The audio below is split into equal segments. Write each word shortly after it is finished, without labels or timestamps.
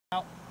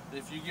out.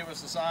 If you give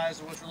us the size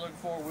of what you're looking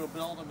for, we'll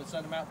build them and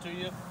send them out to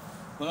you.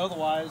 But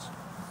otherwise,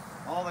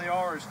 all they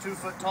are is 2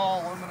 foot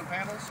tall aluminum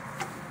panels.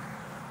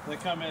 They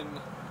come in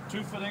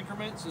 2 foot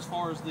increments as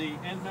far as the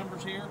end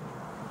members here.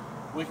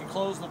 We can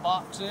close the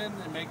box in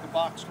and make the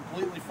box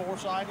completely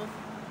 4-sided,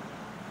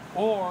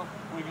 or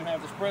we can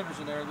have the spreaders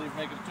in there and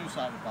make it a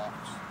 2-sided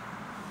box.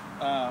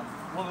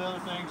 One of the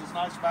other things that's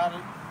nice about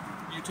it,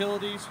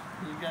 utilities,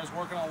 you guys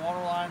working on water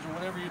lines or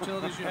whatever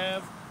utilities you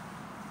have,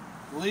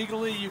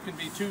 legally you can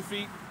be 2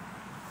 feet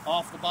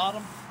off the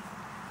bottom,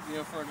 you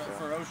know, for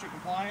OSHA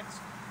compliance.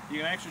 You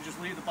can actually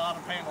just leave the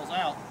bottom panels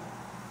out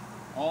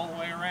all the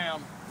way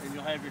around, and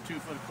you'll have your 2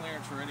 foot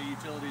clearance for any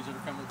utilities that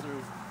are coming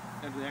through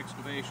into the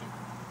excavation.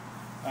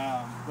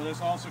 But this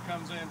also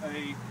comes in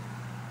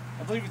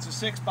I believe it's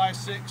a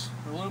 6x6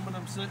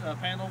 aluminum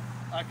panel.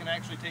 I can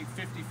actually take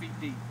 50 feet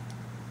deep.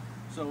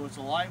 So it's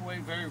a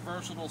lightweight, very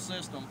versatile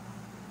system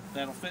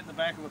that'll fit in the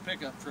back of a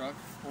pickup truck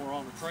or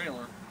on the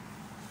trailer.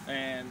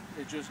 And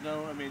it just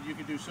I mean, you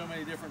can do so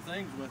many different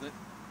things with it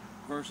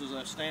versus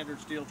a standard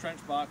steel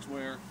trench box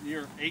where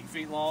you're 8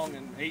 feet long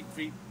and 8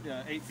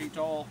 feet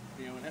tall,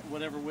 you know, and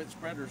whatever width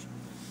spreaders.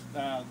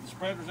 The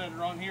spreaders that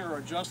are on here are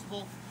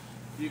adjustable.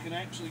 You can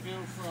actually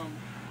go from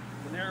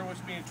the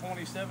narrowest being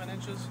 27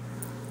 inches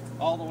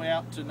all the way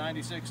out to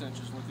 96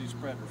 inches with these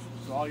spreaders.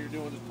 So all you're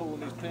doing is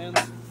pulling these pins,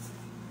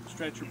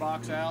 stretch your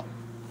box out,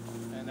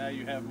 and now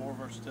you have more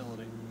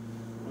versatility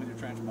with your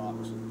trench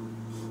box.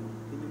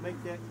 Can you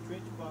make that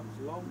trench box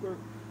longer?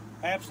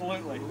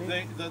 Absolutely.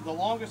 The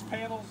longest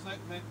panels that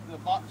the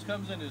box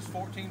comes in is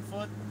 14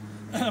 foot,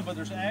 but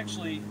there's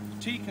actually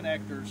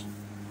T-connectors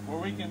where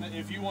we can,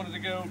 if you wanted to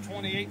go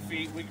 28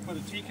 feet, we can put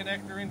a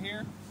T-connector in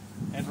here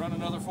and run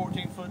another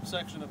 14-foot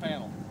section of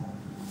panel.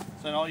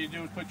 So then all you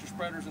do is put your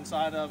spreaders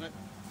inside of it,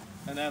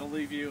 and that'll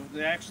leave you.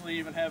 They actually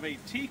even have a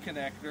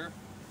T-connector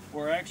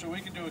where actually we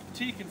can do a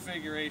T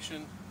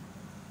configuration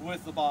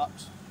with the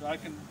box. So I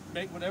can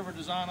make whatever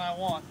design I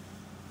want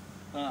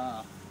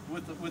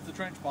with the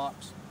trench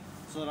box,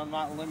 so that I'm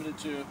not limited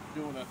to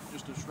doing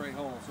just a straight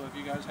hole. So if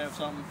you guys have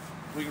something,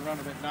 we can run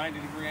them at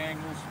 90-degree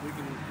angles. We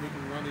can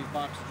run these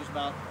boxes just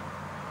about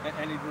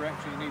any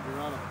direction you need to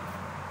run them.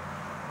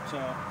 So,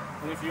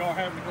 and if you are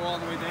having to go all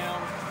the way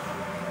down,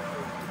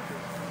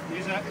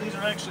 these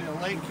are actually a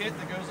lay kit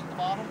that goes at the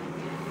bottom.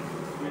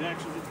 We'd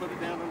actually just put it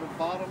down under the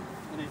bottom,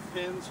 and it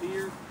pins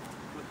here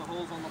with the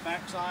holes on the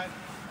back side.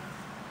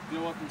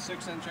 Go up in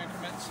 6-inch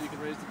increments, so you can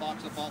raise the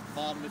box up off the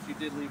bottom if you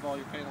did leave all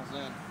your panels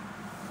in.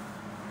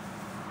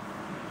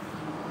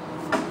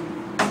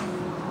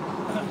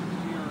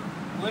 Your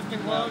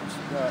lifting lugs.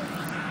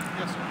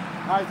 Yes, sir.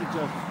 Height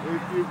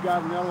adjustment. If you've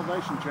got an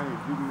elevation change,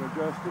 you can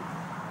adjust it.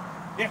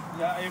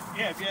 If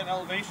you had an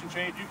elevation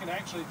change, you can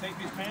actually take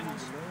these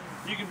panels.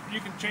 You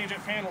can change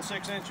that panel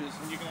 6 inches,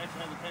 and you can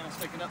actually have the panel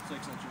sticking up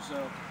 6 inches.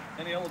 So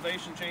any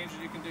elevation changes,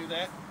 you can do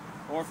that.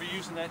 Or if you're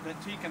using that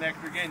T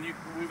connector, again,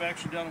 we've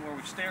actually done it where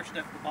we stair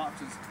step the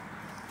boxes,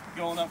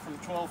 going up from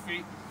 12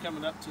 feet,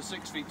 coming up to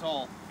 6 feet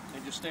tall,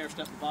 and just stair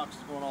step the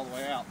boxes going all the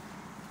way out.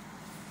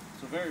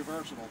 So very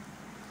versatile.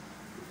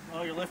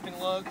 All your lifting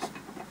lugs,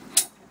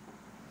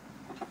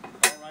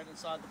 all right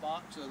inside the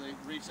box, so they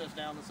recess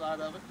down the side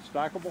of it.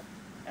 Stackable?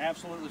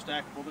 Absolutely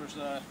stackable. There's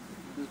the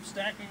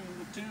stacking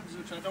with tubes,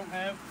 which I don't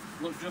have,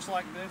 look just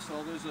like this.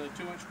 So there's a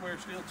 2-inch square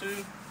steel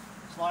tube,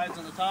 slides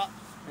in the top,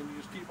 and you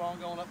just keep on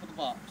going up with the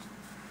box.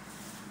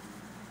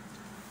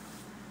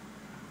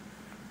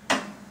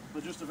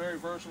 But just a very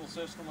versatile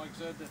system, like I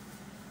said, that,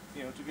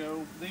 you know, to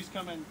go, these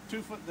come in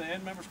 2 foot, the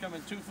end members come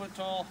in 2 foot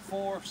tall,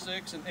 4,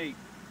 6, and 8.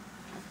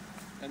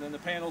 And then the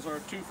panels are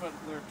 2 foot,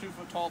 they're 2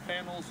 foot tall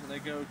panels, and they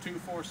go 2,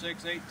 4,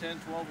 6, 8, 10,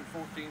 12, and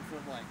 14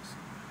 foot lengths.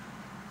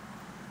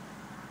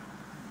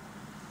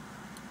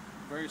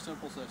 Very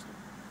simple system.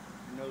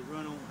 And those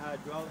run on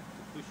hydraulic,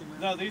 pushing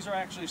them? No, these are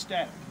actually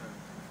static.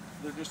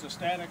 They're just a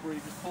static where you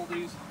just pull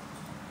these,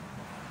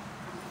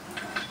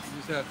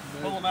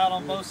 pull them out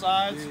on both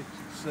sides, and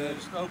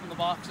just open the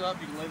box up.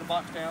 You can lay the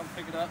box down,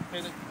 pick it up,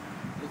 pin it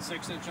in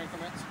 6-inch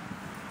increments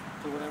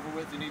to whatever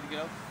width you need to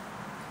go.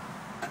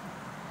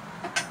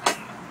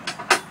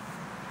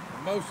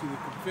 Most of the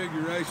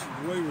configurations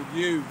we would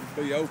use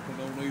would be open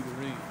on either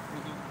end.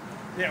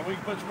 Yeah, we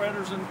can put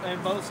spreaders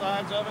in both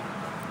sides of it.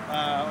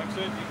 Like I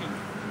said, you can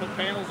put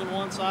panels on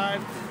one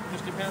side.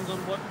 Just depends on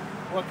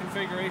what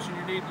configuration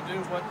you need to do,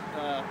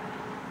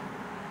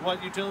 what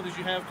utilities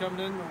you have coming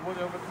in, or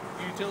whatever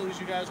utilities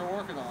you guys are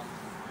working on.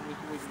 We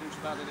can do just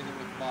about anything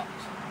with the box.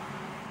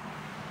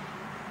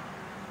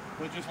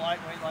 But just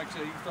lightweight, like I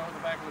said, you can throw it in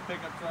the back of the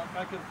pickup truck.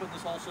 I could have put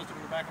this whole system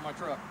in the back of my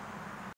truck.